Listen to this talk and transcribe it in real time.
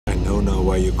don't know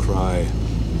why you cry,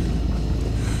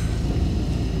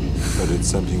 but it's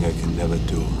something I can never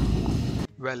do.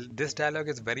 Well, this dialogue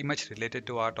is very much related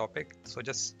to our topic, so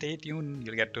just stay tuned,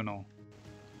 you'll get to know.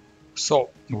 So,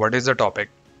 what is the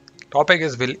topic? Topic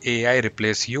is, will AI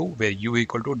replace you where you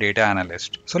equal to data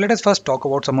analyst? So let us first talk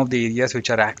about some of the areas which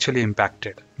are actually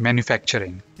impacted.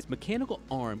 Manufacturing. His mechanical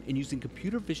arm and using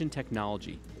computer vision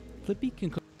technology, Flippy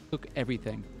can cook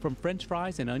everything from french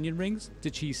fries and onion rings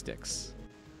to cheese sticks.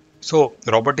 So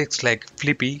robotics like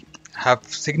Flippy have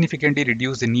significantly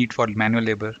reduced the need for manual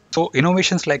labor. So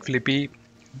innovations like Flippy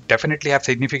definitely have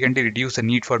significantly reduced the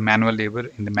need for manual labor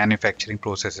in the manufacturing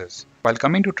processes. While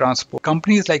coming to transport,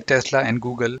 companies like Tesla and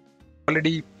Google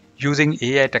already using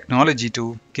AI technology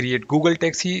to create Google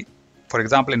Taxi. For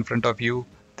example, in front of you,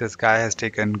 this guy has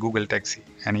taken Google Taxi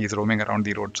and he is roaming around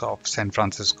the roads of San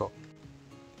Francisco.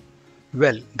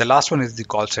 Well, the last one is the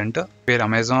call center, where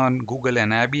Amazon, Google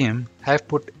and IBM have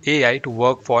put AI to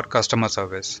work for customer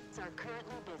service.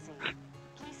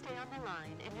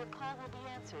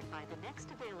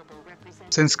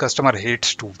 Since customer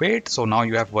hates to wait, so now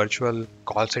you have virtual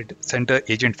call center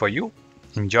agent for you.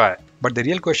 Enjoy. But the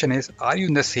real question is, are you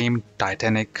in the same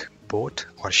Titanic boat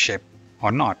or ship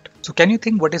or not? So can you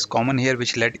think what is common here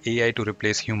which led AI to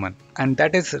replace human? And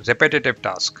that is repetitive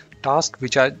tasks. Tasks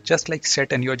which are just like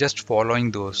set and you're just following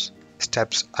those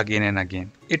steps again and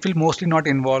again. It will mostly not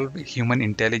involve human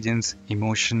intelligence,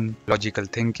 emotion, logical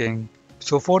thinking,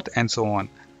 so forth and so on.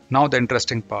 Now the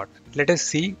interesting part. Let us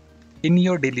see in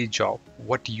your daily job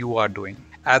what you are doing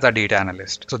as a data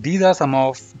analyst. So these are some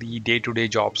of the day-to-day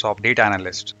jobs of data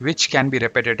analyst, which can be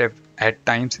repetitive at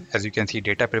times. As you can see,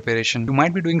 data preparation. You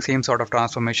might be doing same sort of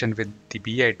transformation with the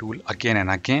BI tool again and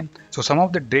again. So some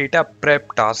of the data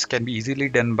prep tasks can be easily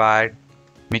done by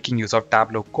making use of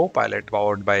Tableau Copilot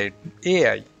powered by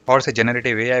AI, or say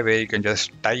generative AI, where you can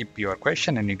just type your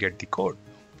question and you get the code.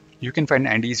 You can find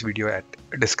Andy's video at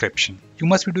description. You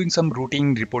must be doing some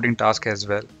routine reporting task as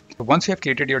well. So once you have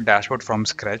created your dashboard from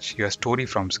scratch, your story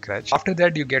from scratch, after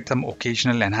that you get some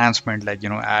occasional enhancement like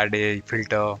add a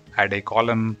filter, add a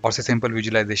column, or say simple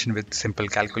visualization with simple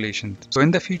calculations. So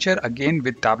in the future, again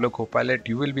with Tableau Copilot,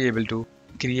 you will be able to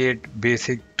create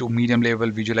basic to medium level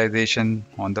visualization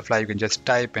on the fly. You can just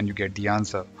type and you get the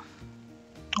answer,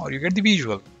 or you get the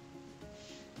visual.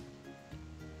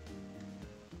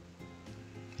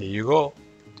 Here you go.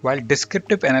 While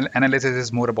descriptive analysis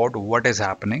is more about what is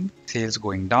happening, sales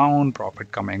going down,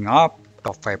 profit coming up,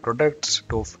 top 5 products,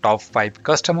 top 5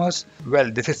 customers.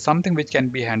 Well, this is something which can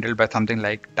be handled by something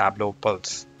like Tableau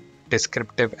Pulse,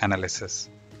 descriptive analysis.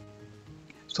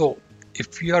 So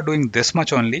if you are doing this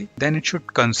much only, then it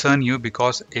should concern you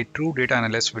because a true data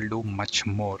analyst will do much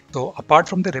more. So apart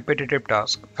from the repetitive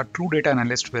task, a true data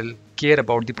analyst will care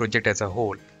about the project as a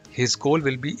whole. His goal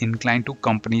will be inclined to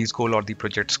company's goal or the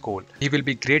project's goal. He will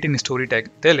be great in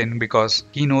storytelling because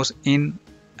he knows in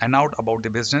and out about the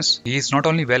business. He is not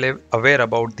only well aware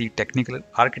about the technical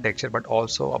architecture but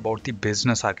also about the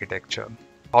business architecture,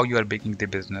 how you are making the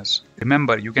business.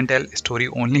 Remember, you can tell a story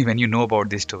only when you know about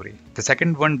the story. The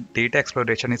second one, data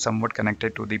exploration, is somewhat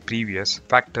connected to the previous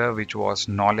factor, which was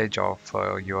knowledge of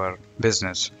your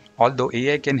business. Although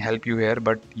AI can help you here,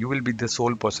 but you will be the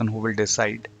sole person who will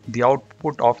decide the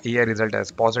output of AI result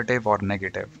as positive or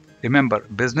negative. Remember,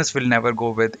 business will never go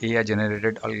with AI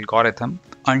generated algorithm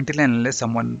until and unless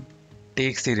someone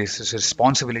takes the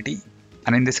responsibility,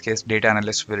 and in this case data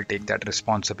analysts will take that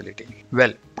responsibility.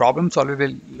 Well, problem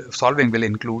solving will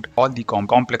include all the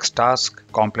complex tasks,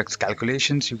 complex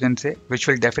calculations you can say, which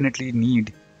will definitely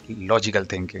need logical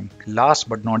thinking. Last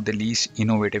but not the least,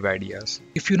 innovative ideas.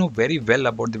 If you know very well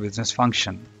about the business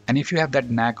function and if you have that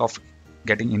knack of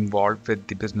getting involved with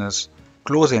the business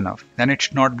close enough, then it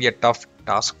should not be a tough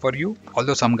task for you,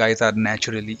 although some guys are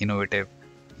naturally innovative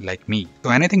like me. So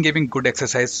anything giving good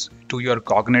exercise to your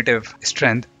cognitive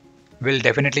strength will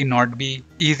definitely not be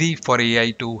easy for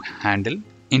AI to handle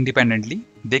independently.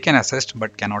 They can assist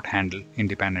but cannot handle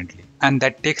independently. And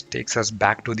that takes us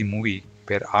back to the movie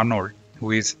where Arnold,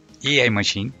 who is AI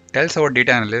machine, tells our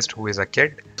data analyst, who is a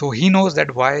kid, so he knows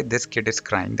that why this kid is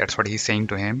crying. That's what he's saying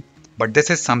to him. But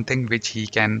this is something which he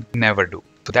can never do.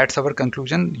 So that's our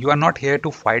conclusion. You are not here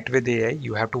to fight with AI.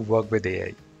 You have to work with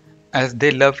AI. As they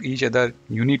love each other,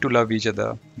 you need to love each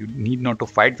other. You need not to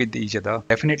fight with each other.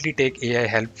 Definitely take AI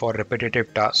help for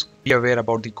repetitive tasks. Be aware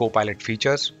about the Copilot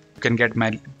features. You can get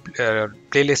my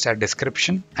playlist at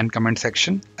description and comment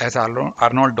section. As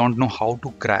Arnold don't know how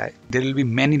to cry, there will be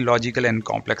many logical and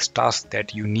complex tasks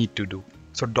that you need to do.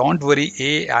 So don't worry,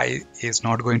 AI is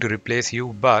not going to replace you,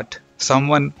 but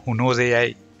someone who knows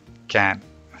AI can.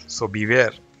 So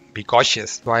beware. be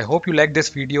cautious. So I hope you like this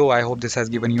video. I hope this has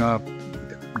given you a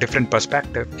different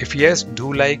perspective. If yes,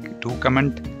 do like, do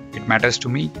comment. It matters to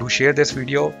me. Do share this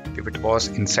video if it was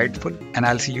insightful, and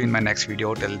I'll see you in my next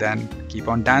video. Till then, keep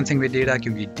on dancing with data,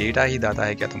 क्योंकि data ही दाता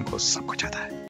है क्या तुमको सब कुछ आता है.